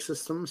magic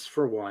systems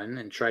for one,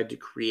 and tried to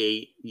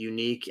create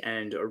unique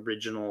and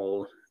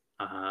original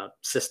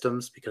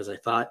systems because I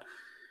thought,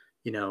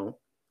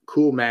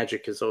 cool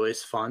magic is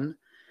always fun.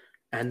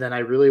 And then I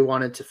really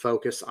wanted to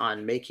focus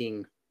on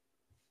making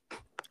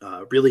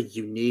really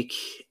unique,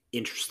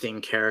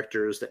 interesting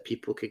characters that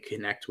people could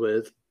connect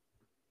with.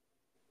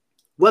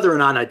 Whether or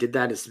not I did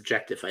that is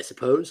subjective, I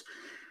suppose.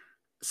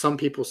 Some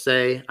people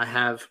say I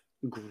have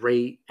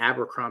great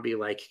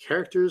Abercrombie-like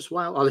characters,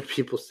 while other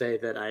people say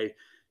that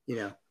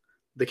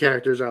the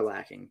characters are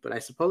lacking. But I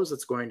suppose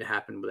it's going to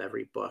happen with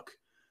every book.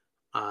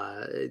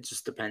 It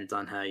just depends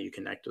on how you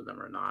connect with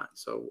them or not.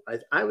 So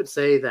I would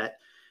say that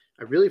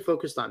I really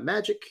focused on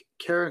magic,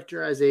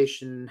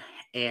 characterization,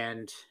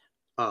 and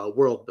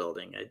world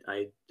building.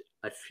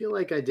 I feel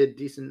like I did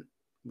decent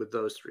with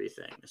those three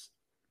things.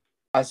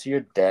 As your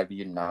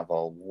debut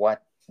novel,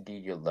 what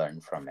did you learn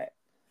from it?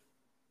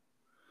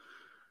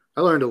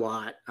 I learned a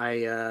lot.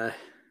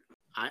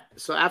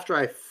 So after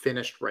I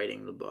finished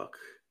writing the book,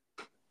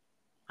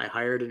 I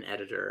hired an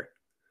editor,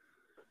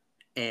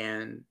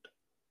 and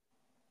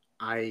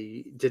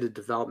I did a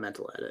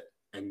developmental edit,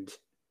 and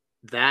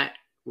that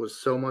was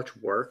so much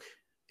work.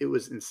 It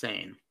was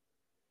insane.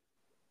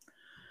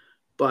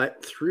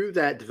 But through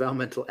that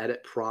developmental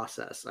edit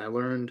process, I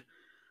learned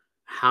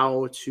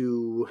how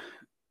to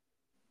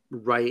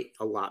write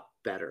a lot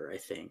better, I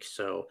think.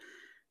 So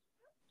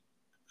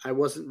I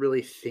wasn't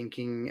really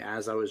thinking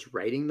as I was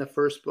writing the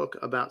first book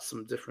about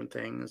some different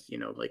things,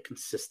 like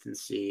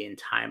consistency and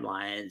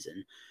timelines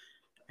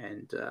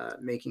and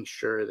making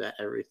sure that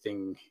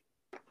everything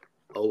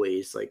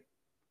always like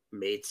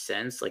made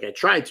sense. Like I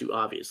tried to,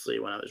 obviously,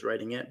 when I was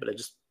writing it, but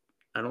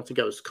I don't think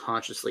I was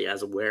consciously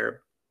as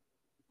aware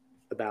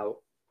about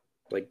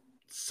like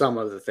some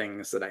of the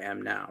things that I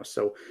am now.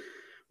 So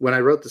when I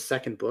wrote the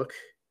second book,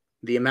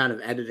 the amount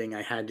of editing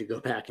I had to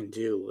go back and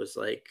do was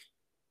like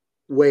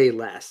way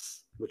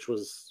less, which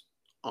was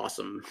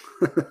awesome.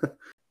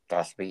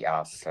 That's be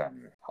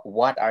awesome.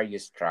 What are your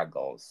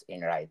struggles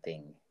in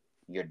writing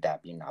your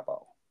debut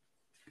novel?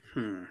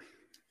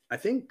 I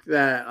think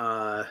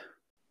that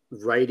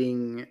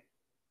writing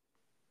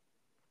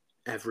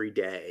every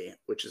day,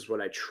 which is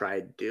what I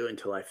tried to do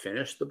until I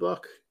finished the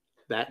book,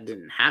 that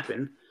didn't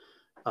happen.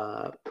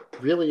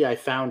 Really, I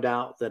found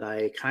out that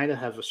I kind of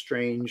have a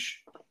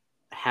strange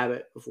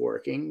habit of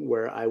working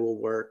where I will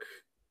work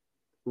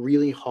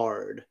really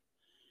hard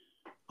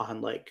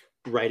on like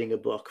writing a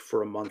book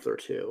for a month or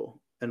two,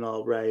 and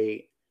I'll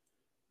write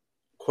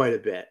quite a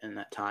bit in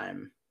that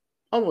time,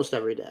 almost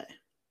every day.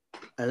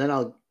 And then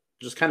I'll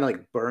just kind of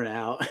like burn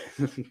out.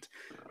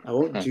 I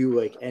won't do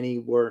like any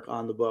work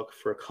on the book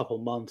for a couple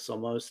months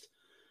almost.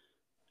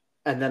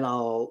 And then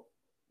I'll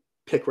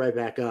pick right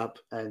back up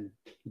and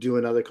do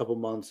another couple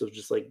months of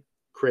just like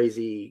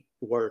crazy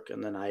work.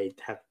 And then I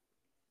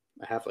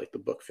have like the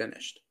book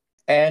finished.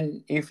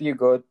 And if you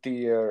go to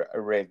your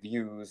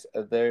reviews,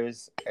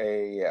 there's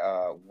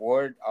a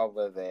word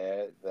over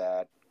there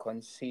that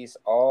consists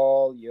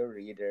all your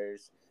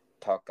readers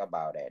talk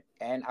about it.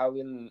 And I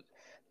will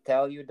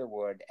tell you the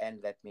word and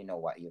let me know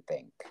what you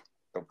think.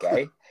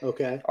 Okay?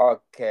 Okay.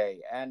 Okay.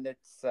 And it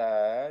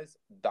says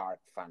dark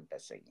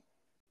fantasy.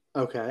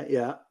 Okay.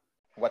 Yeah.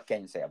 What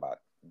can you say about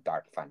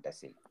dark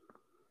fantasy?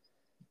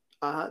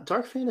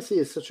 Dark fantasy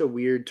is such a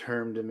weird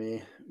term to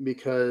me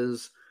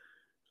because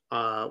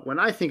when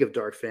I think of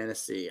dark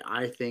fantasy,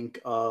 I think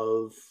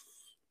of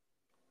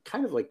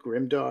kind of like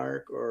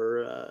grimdark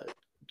or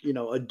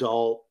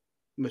adult,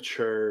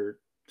 mature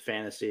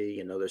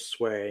fantasy. There's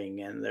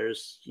swearing and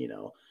there's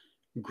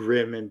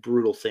grim and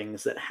brutal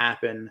things that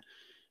happen.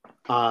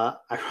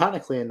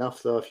 Ironically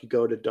enough, though, if you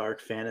go to dark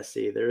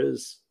fantasy, there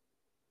is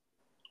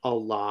a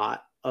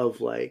lot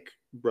of like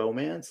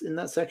romance in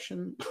that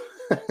section.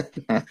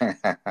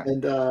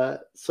 And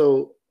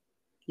so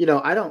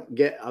I don't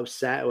get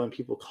upset when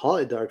people call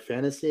it dark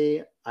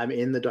fantasy. I'm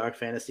in the dark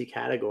fantasy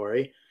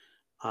category.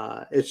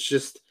 It's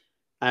just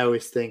I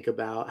always think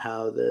about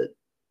how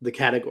the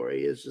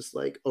category is just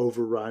like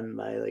overrun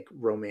by like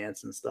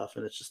romance and stuff,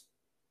 and it's just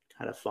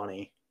kind of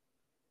funny.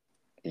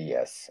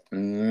 Yes,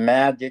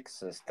 magic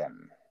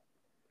system.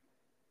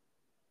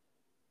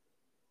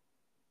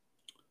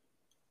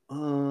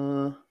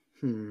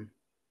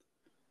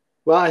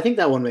 Well, I think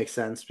that one makes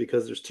sense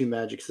because there's two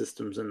magic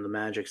systems, and the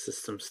magic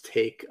systems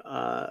take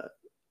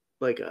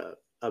like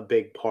a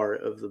big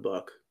part of the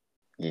book.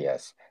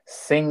 Yes,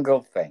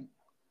 single thing.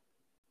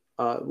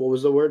 What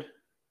was the word?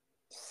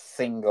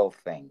 Single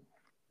thing.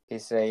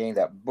 He's saying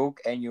that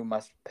book and you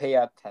must pay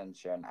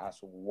attention as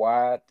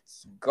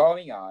what's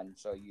going on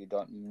so you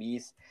don't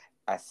miss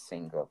a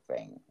single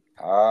thing.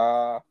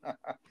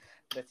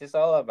 This is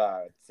all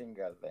about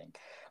single thing.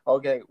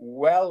 Okay,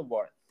 well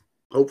worth.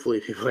 Hopefully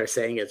people are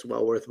saying it's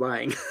well worth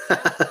buying.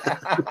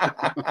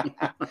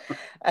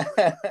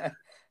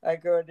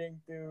 According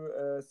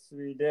to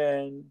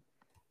Sweden,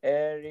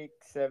 Eric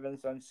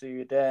Sevenson,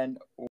 Sweden,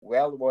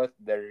 well worth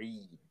the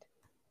read.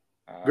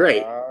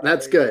 Great.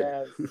 That's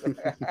good. Yes.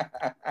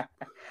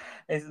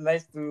 It's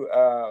nice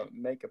to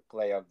make a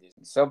play of this.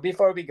 So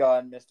before we go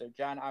on, Mr.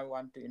 John, I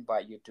want to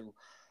invite you to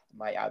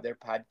my other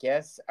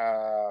podcast,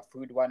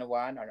 Food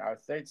 101, on our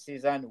third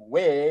season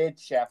with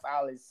Chef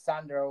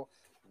Alessandro,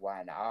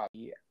 one of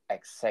the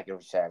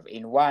executive chef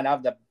in one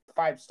of the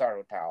five-star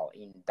hotel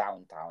in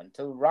downtown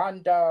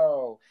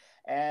Toronto.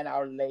 And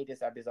our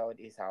latest episode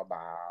is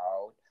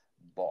about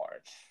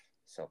borscht.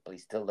 So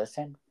please still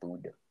listen,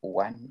 Food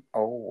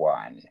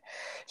 101.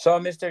 So,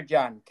 Mr.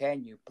 John,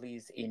 can you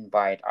please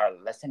invite our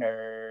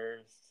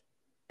listeners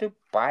to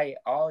buy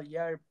all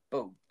your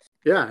books?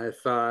 Yeah,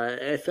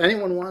 if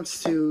anyone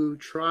wants to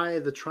try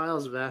the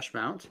Trials of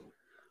Ashmount,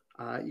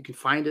 you can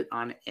find it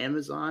on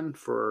Amazon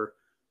for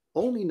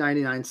only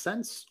 99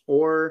 cents,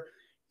 or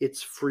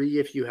it's free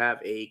if you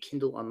have a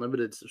Kindle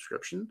Unlimited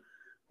subscription.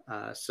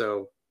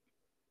 So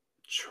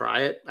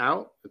try it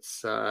out.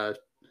 It's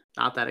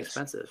not that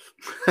expensive.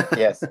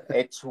 Yes,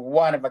 it's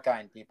one of a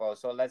kind, people.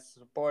 So let's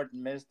support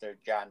Mr.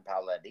 John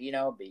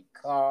Palladino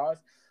because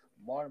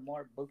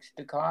more books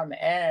to come,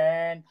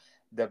 and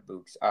the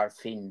books are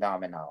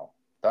phenomenal.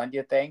 Don't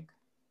you think,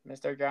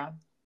 Mr. John?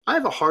 I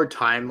have a hard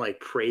time like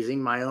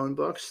praising my own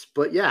books,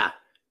 but yeah,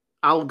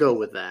 I'll go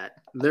with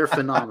that. They're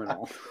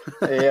phenomenal.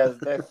 Yes,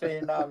 they're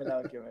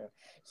phenomenal.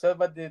 So,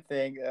 what do you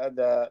think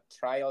the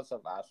Trials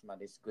of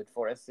Ashmount is good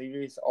for a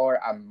series or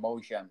a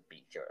motion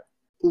picture?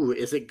 Ooh,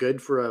 is it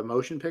good for a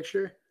motion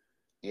picture?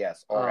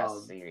 Yes, or a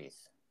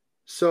series.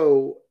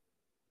 So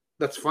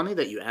that's funny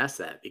that you asked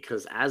that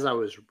because as I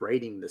was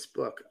writing this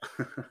book,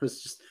 I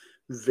was just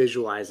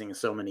visualizing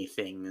so many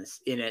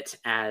things in it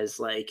as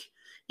like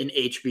an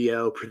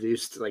HBO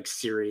produced like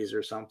series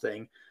or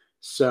something.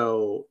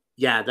 So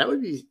yeah,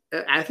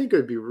 I think it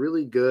would be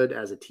really good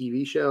as a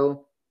TV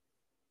show.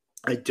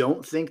 I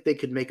don't think they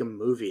could make a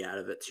movie out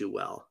of it too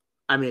well.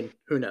 I mean,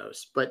 who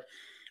knows? But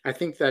I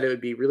think that it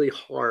would be really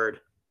hard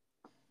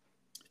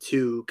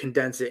to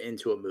condense it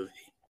into a movie.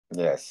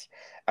 Yes,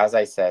 as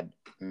I said,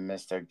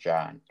 Mr.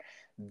 John,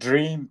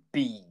 dream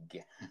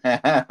big.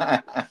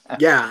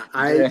 Yeah,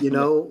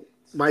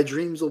 My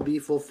dreams will be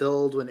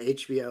fulfilled when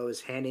HBO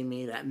is handing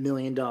me that $1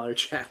 million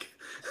check.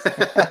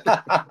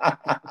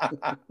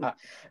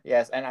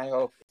 Yes, and I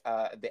hope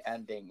the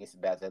ending is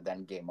better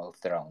than Game of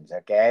Thrones.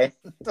 Okay.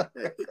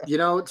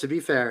 To be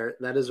fair,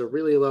 that is a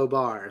really low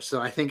bar, so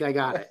I think I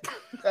got it.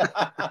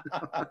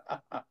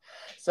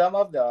 Some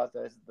of the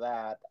authors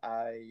that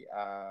I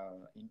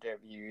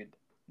interviewed,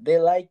 they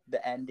like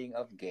the ending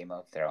of Game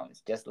of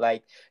Thrones, just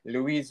like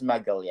Luis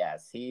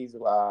Magalhães. He's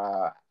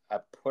a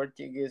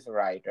Portuguese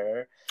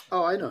writer.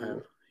 Oh, I know him.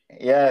 Who,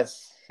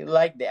 yes, he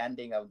liked the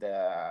ending of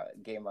the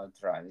Game of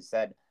Thrones. He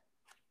said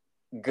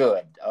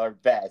good or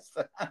best.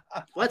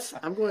 What?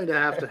 I'm going to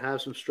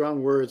have some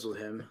strong words with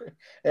him.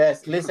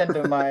 Yes, listen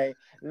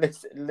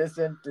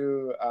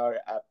to our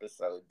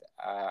episode.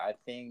 I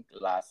think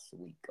last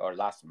week or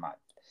last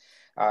month.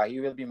 He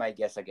will be my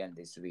guest again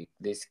this week,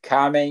 this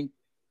coming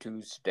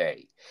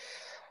Tuesday.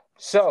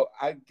 So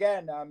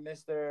again,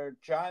 Mr.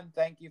 John,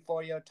 thank you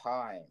for your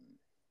time.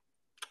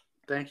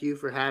 Thank you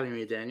for having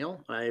me,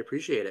 Daniel. I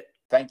appreciate it.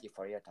 Thank you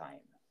for your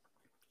time.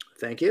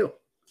 Thank you.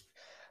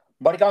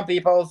 Welcome,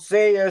 people.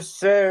 See you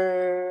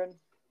soon.